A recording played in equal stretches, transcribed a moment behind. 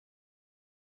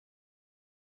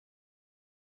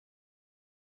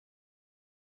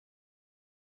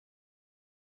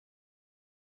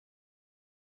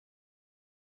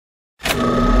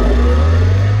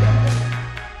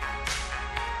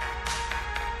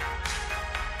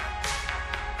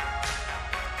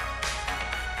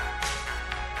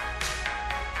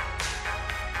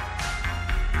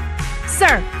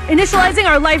Sir, initializing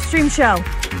our live stream show.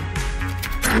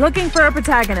 Looking for a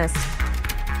protagonist.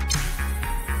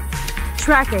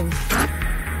 Tracking.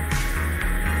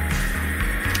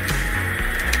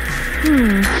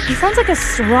 He sounds like a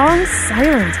strong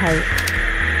siren type.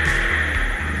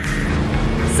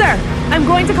 Sir, I'm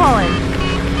going to call in.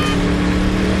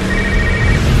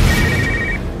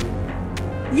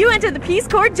 You entered the Peace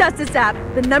Corps Justice app,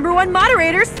 the #1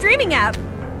 moderator streaming app.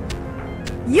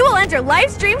 You will enter live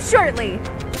stream shortly.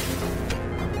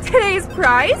 Today's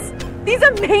prize? These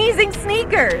amazing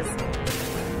sneakers.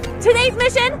 Today's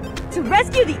mission? To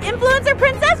rescue the influencer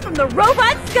princess from the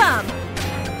robot scum.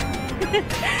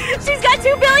 She's got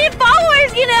 2 billion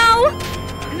followers, you know!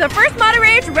 The first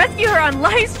moderator to rescue her on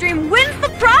live stream wins the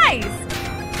prize!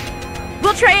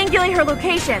 We'll triangulate her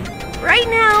location. Right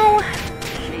now,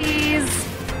 she's...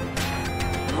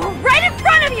 right in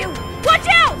front of you! Watch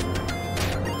out!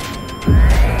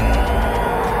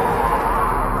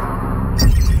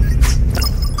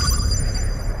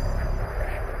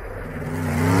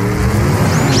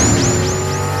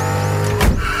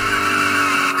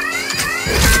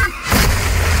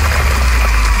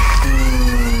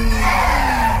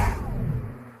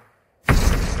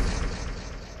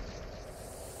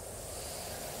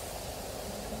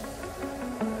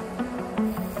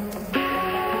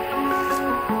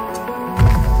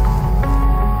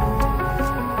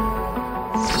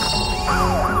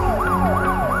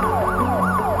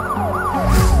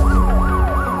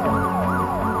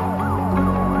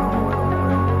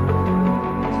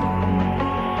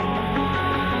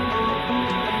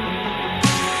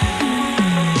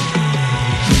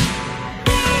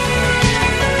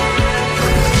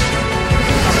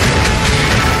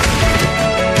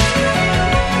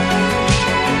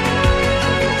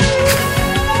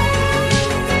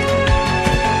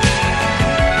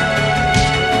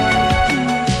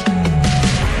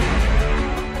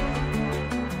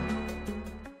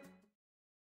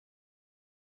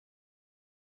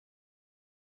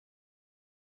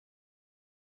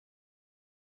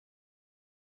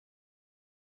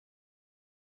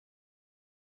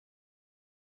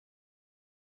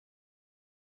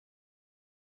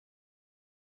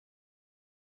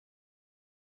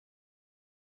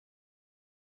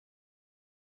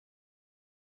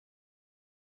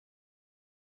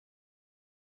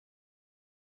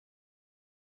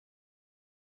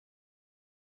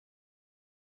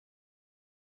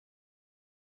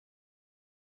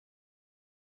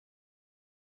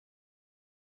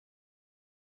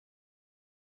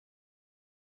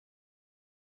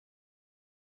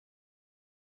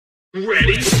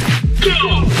 Ready,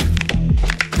 go!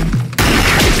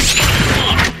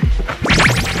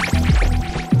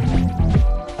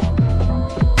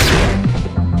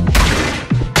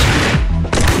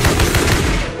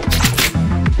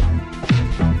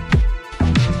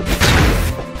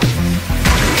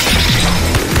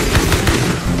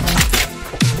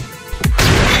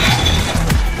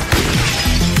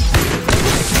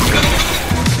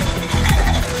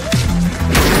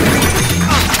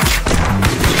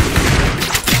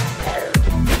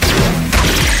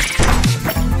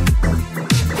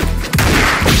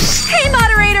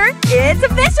 It's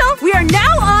official! We are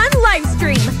now on live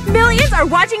stream! Millions are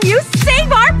watching you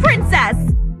save our princess!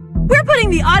 We're putting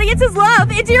the audience's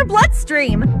love into your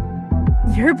bloodstream!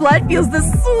 Your blood feels the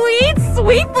sweet,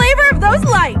 sweet flavor of those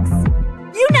likes!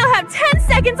 You now have 10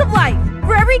 seconds of life!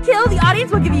 For every kill, the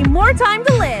audience will give you more time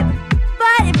to live!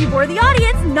 But if you bore the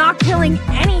audience not killing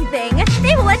anything,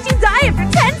 they will let you die after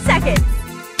 10 seconds!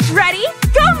 Ready?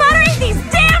 Go moderate these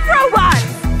damn robots!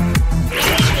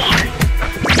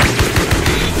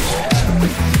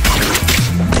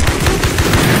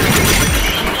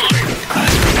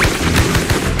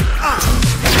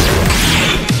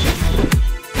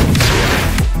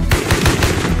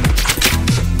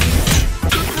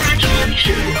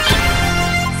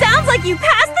 Sounds like you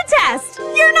passed the test!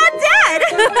 You're not dead!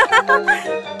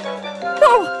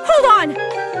 Oh, hold on!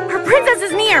 Our princess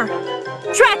is near!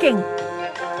 Tracking!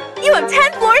 You have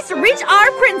 10 floors to reach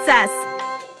our princess!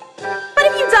 But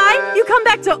if you die, you come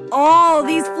back to all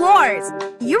these floors!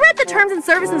 You read the terms and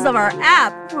services of our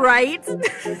app, right?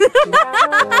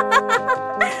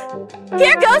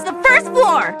 Here goes the first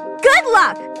floor! Good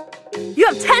luck! You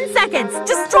have 10 seconds!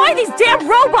 Destroy these damn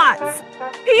robots!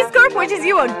 Peace Corps wishes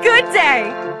you a good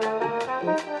day!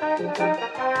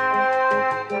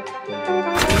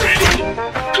 Ready,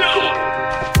 go!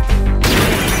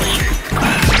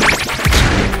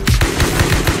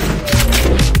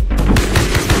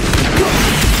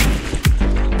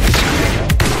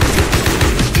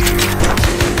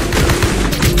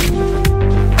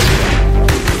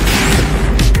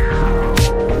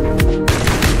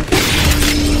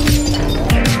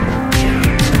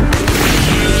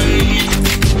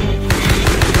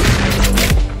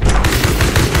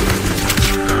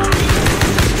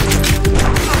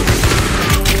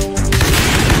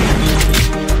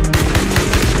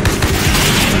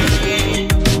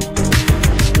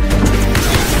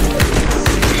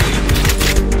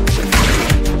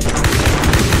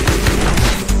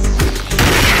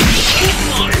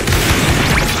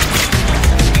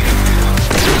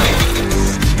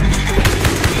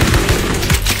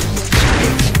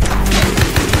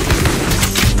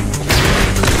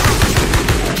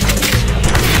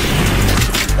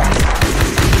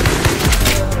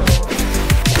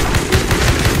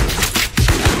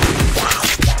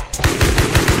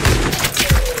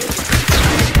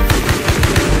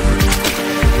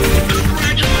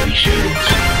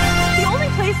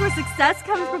 success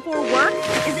comes before work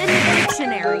is in the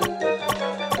dictionary.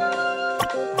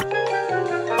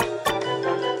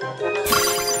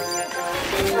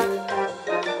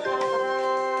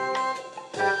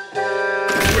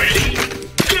 Ready,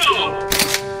 go!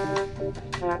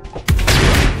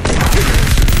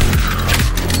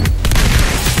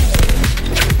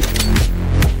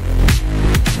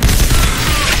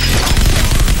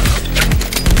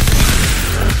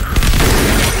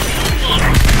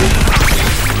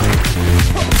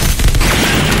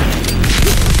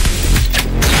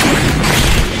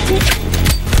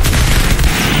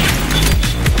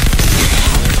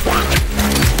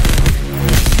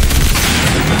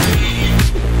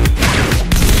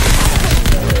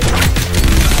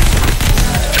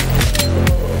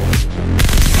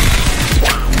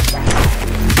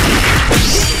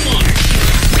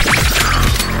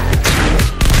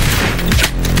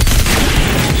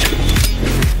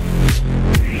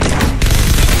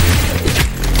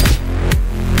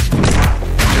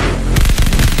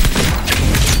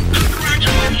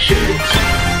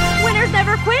 Winners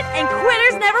never quit and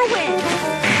quitters never win.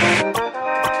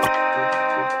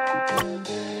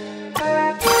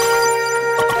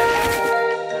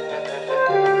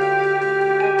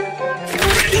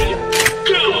 Ready,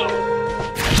 go!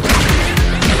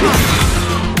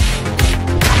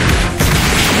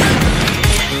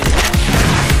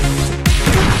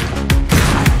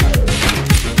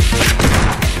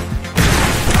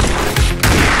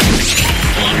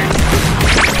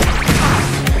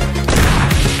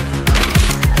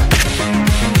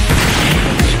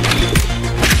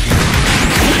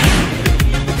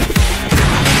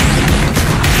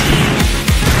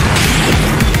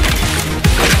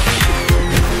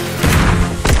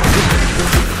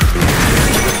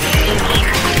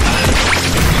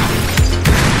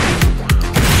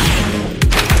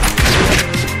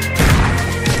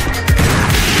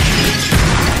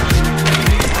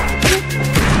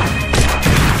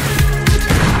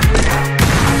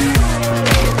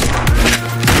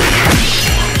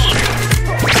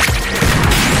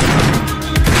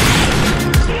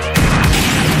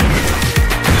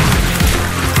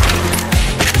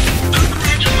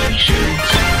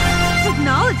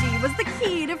 Technology was the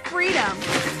key to freedom.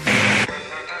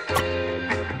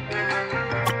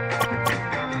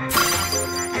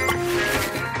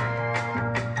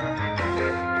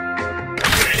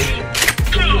 Ready,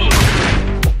 go!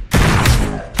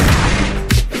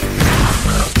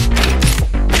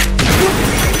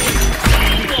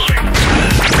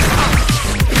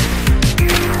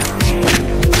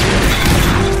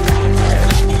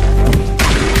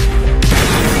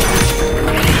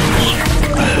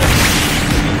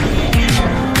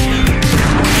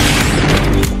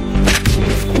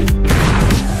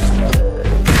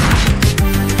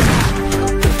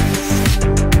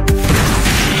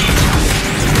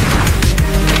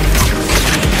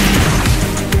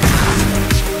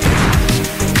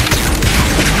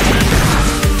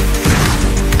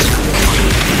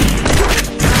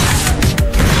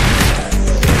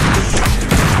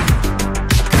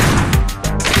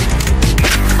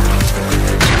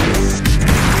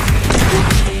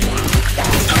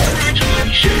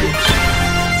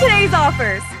 Today's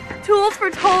offers: tools for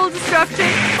total destruction,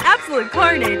 absolute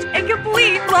carnage, and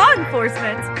complete law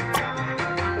enforcement.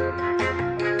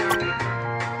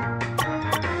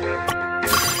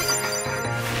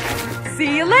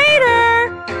 See you later!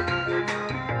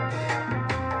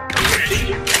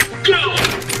 Ready, go!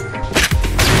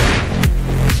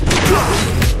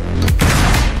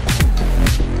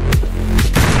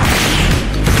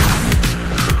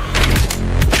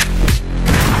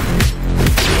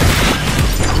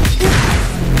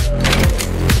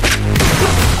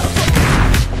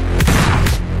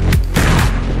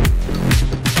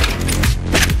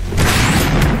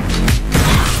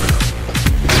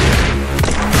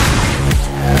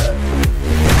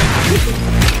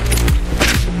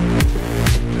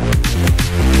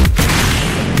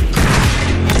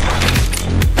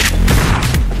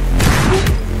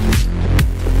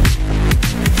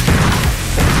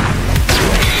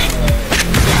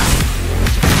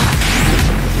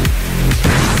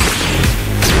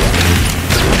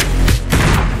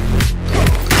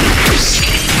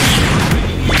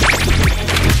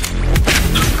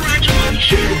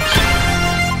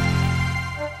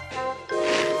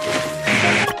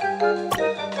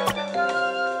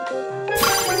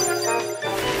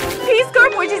 Peace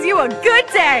Corp wishes you a good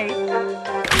day!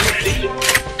 Ready,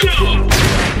 go!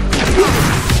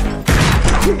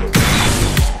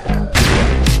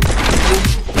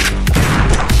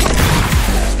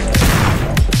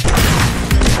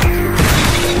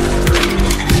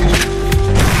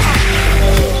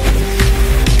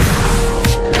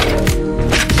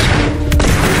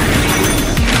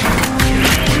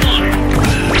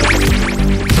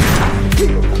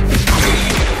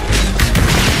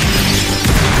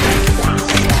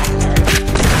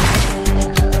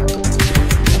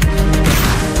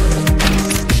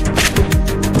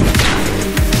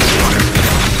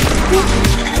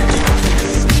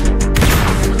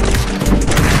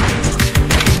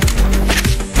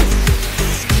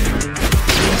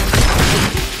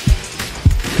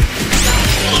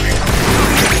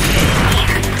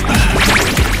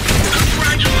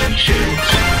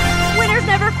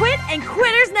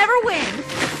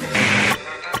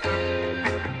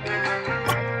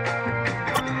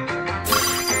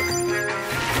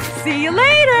 See you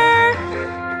later!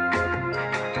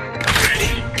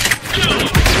 Ready,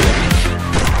 go!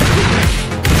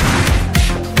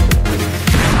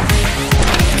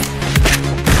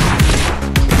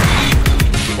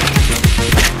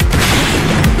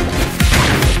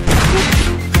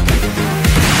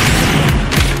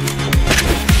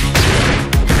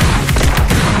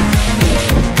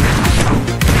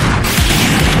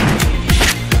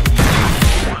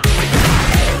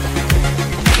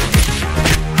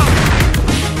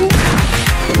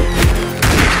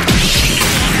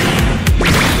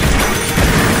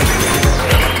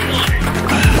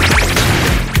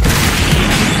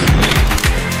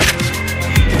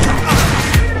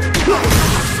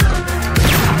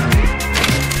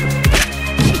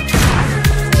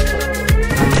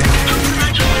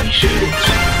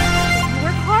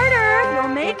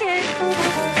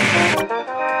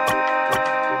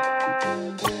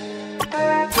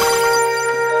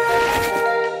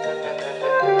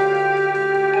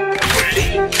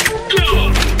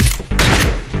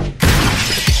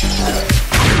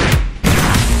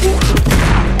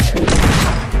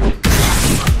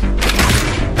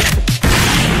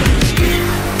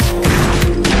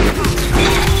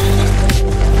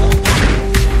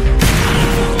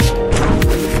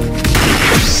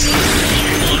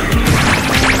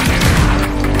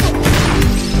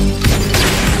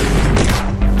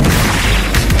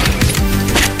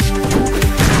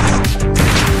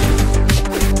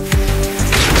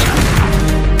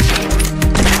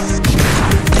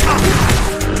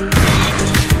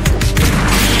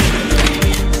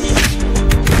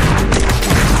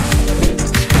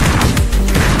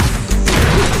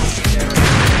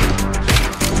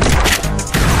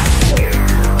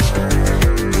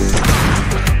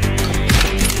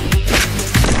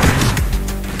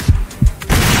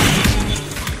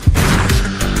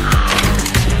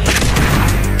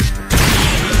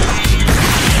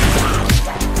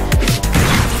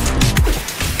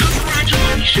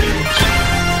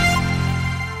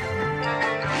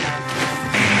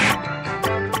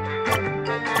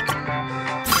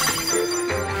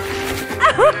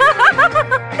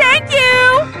 Thank you!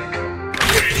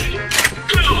 Ready,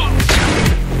 go!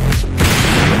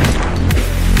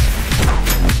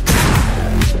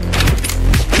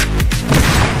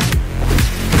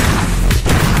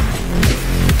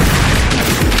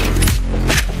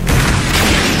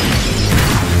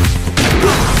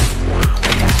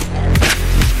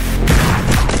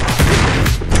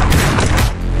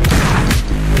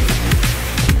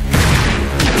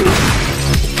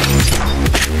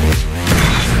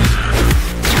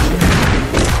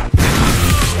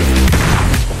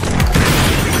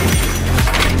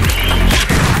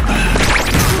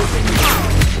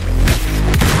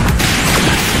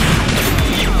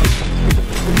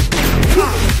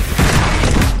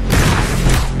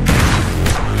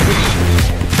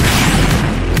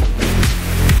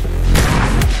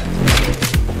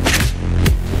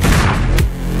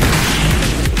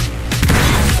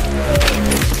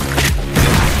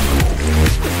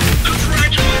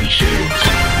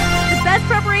 The best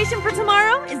preparation for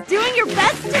tomorrow is doing your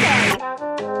best today.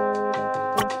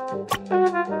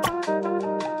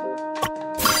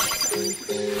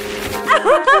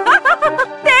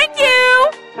 Thank you!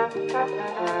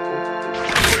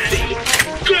 Ready,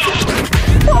 go!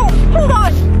 Whoa, hold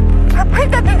on! Our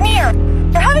princess is near!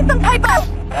 They're having some type of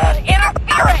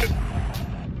interference!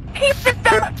 Keep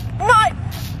system not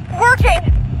working!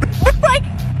 Looks like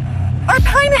our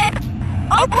time is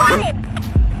offline!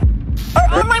 Our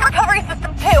online recovery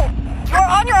system too! You're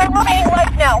on your own remaining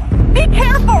life now! Be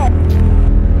careful!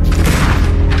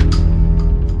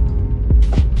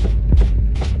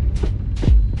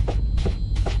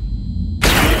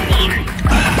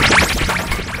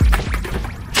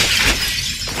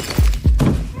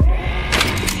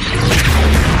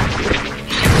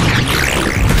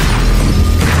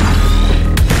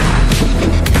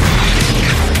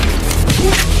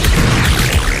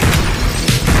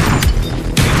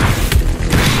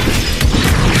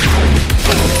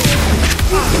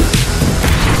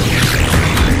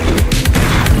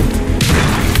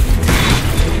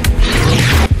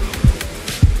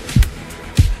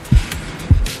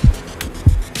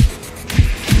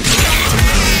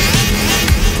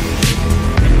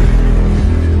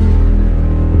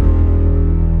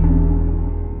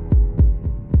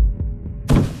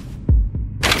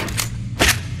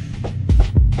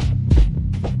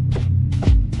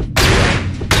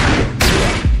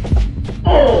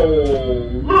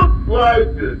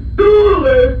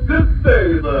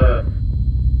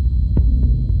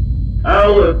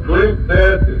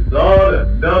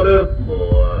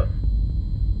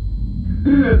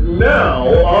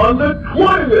 on the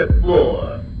 20th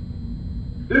floor.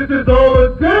 This is all a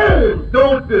game,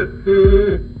 don't you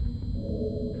see?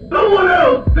 Someone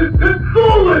else is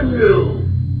controlling you.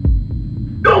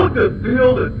 Don't you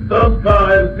feel that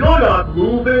sometimes you're not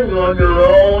moving on your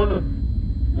own?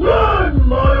 Run,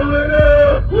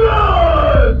 moderator,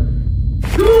 run!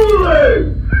 Too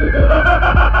late!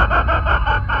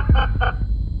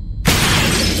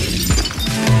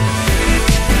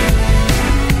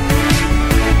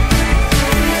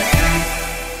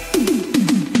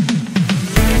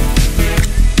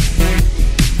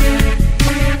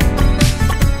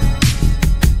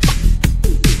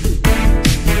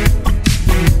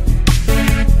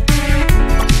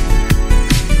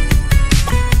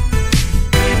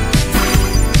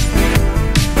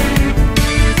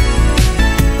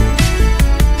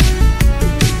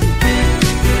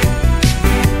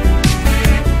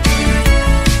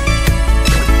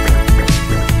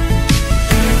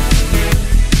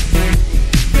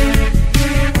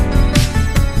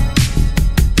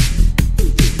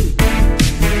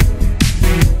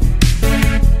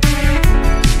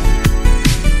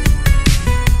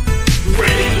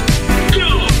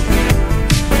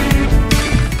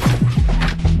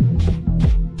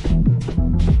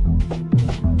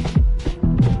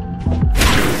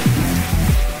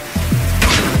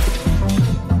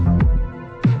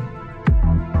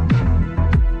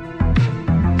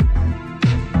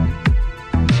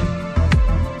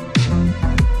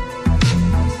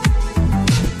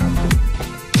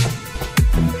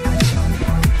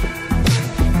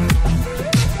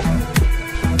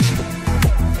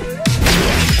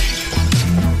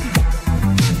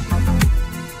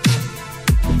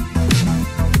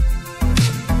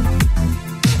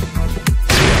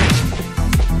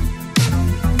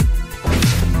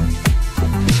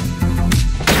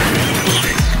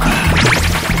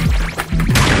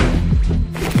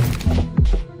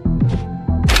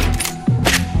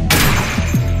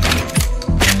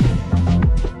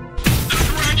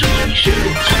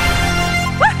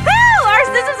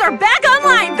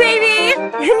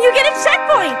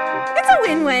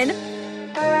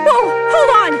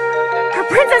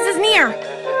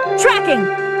 Tracking!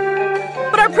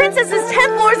 But our princess is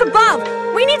 10 floors above!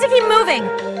 We need to keep moving!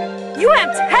 You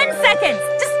have 10 seconds!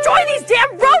 Destroy these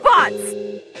damn robots!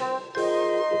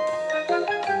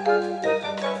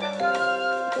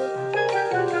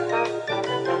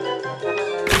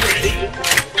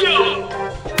 Go!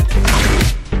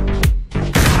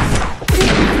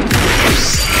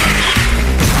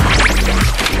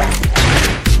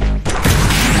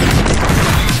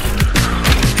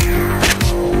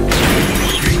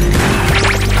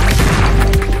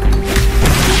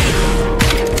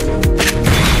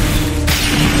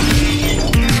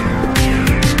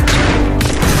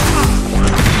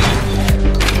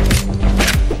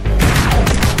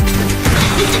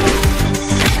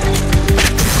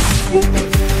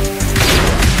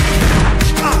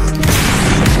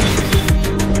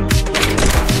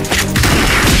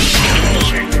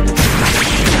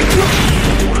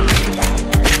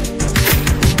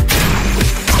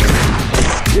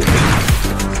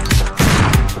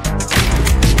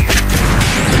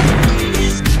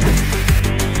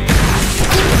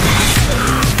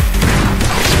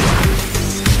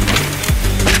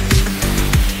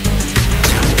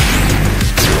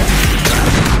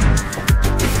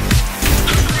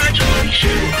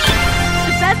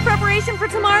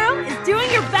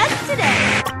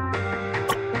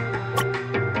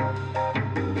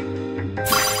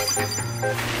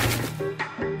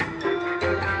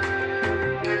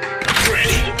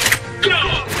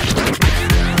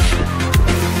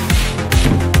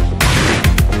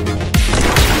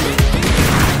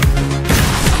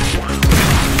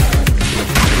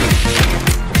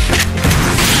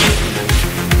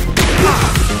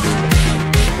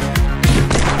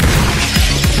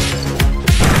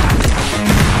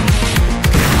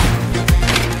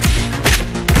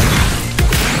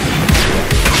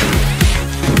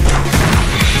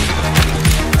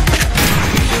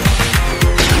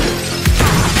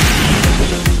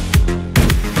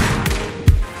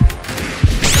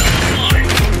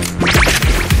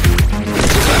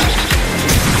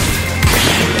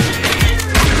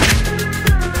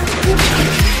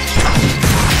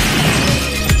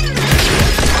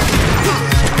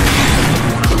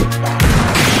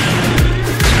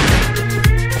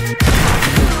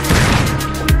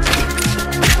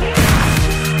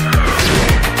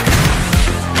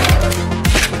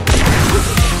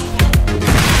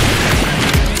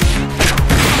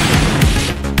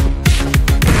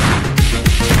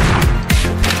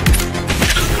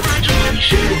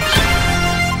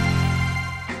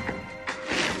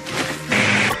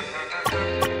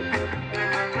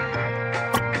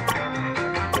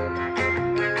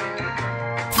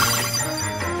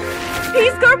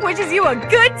 Peace Corp wishes you a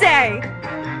good day!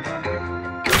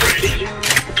 Ready,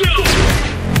 go!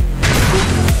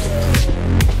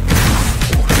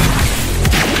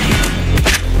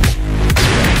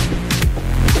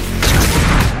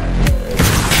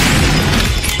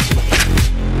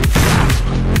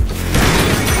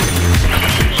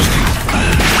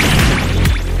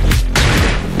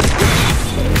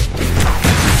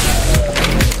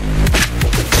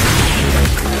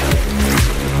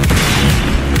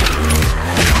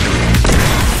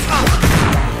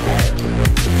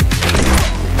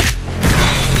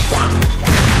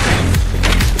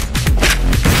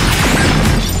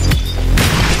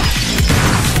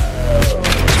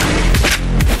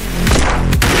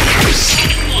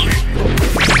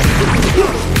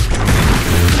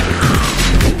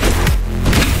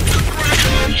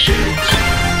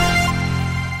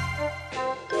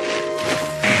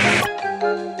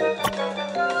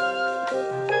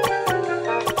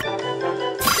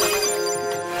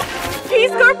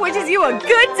 Peace Corp wishes you a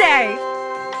good day!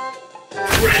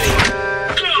 Ready,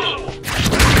 go!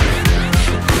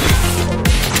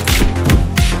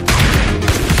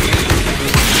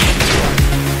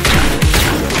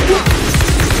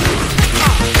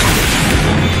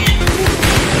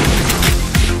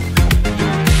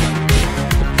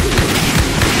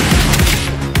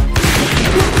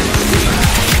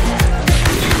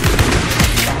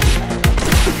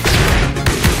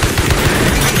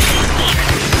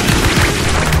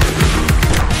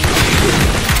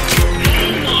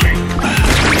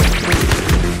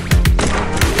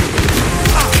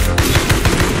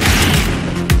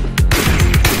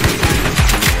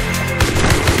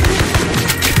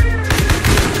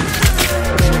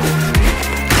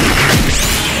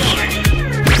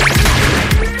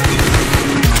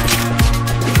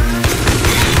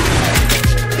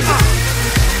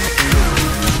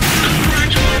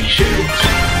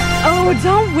 Oh,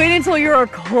 don't wait until you're a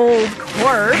cold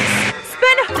corpse!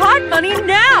 Spend hot money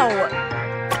now!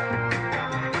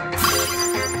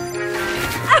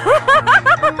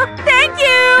 Thank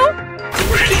you!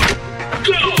 Ready,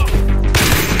 go!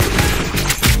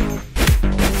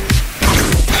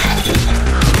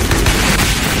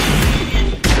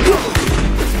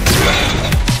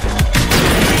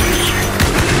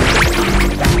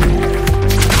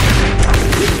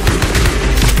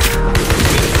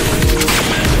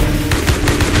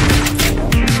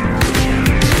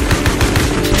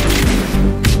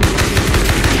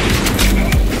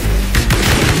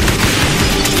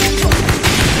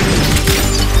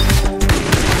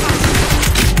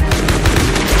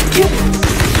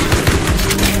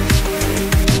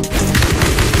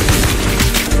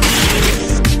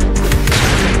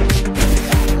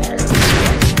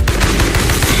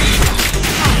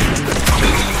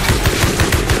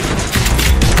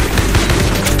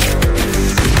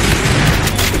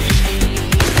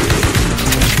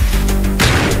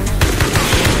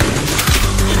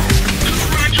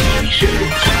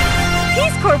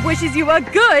 Peace Corp wishes you a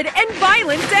good and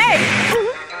violent day!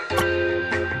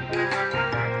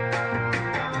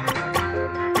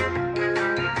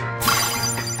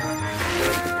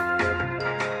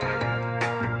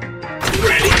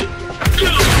 Ready,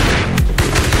 go!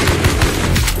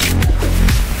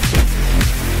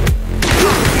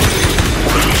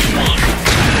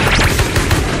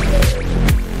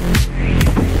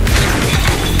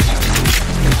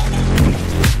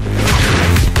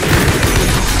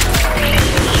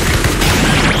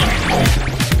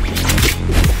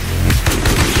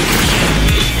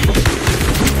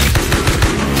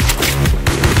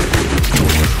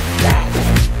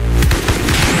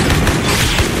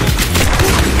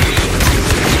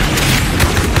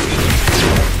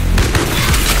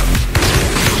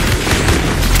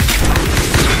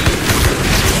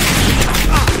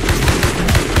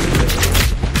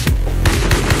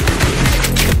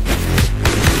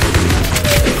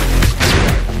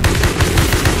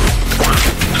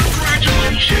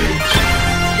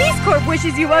 Peace Corp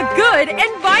wishes you a good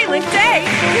and violent day!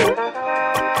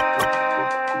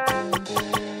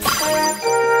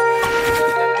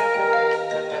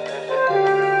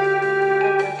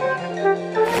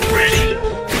 Ready,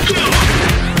 go!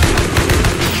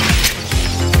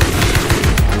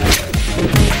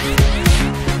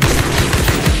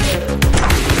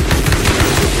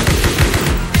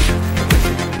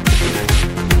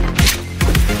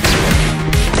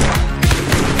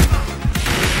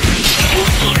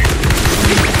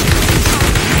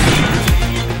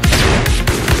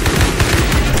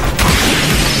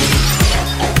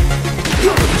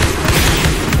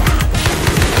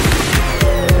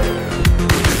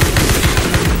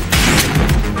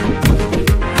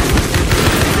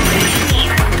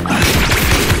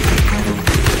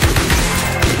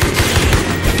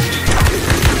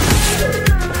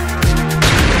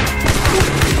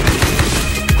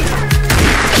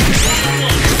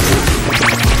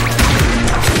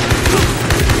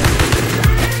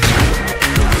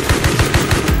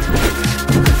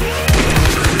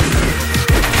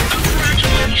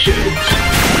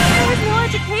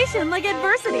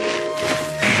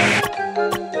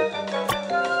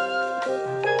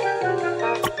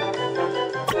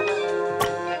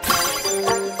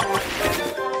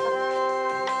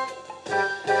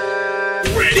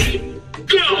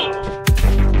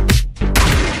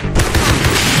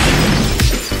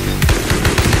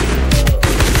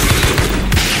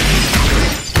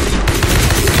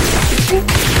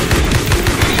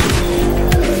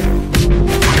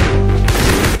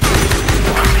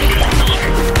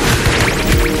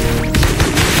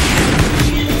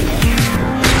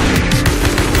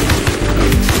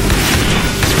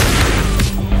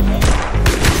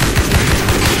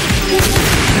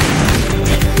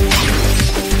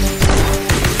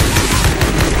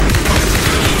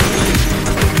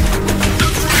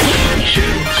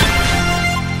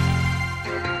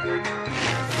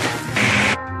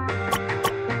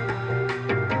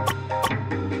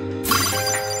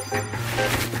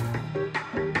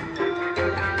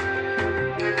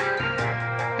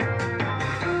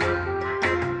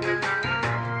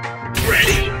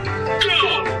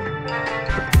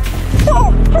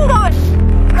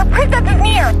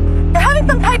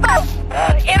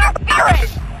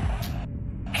 errand!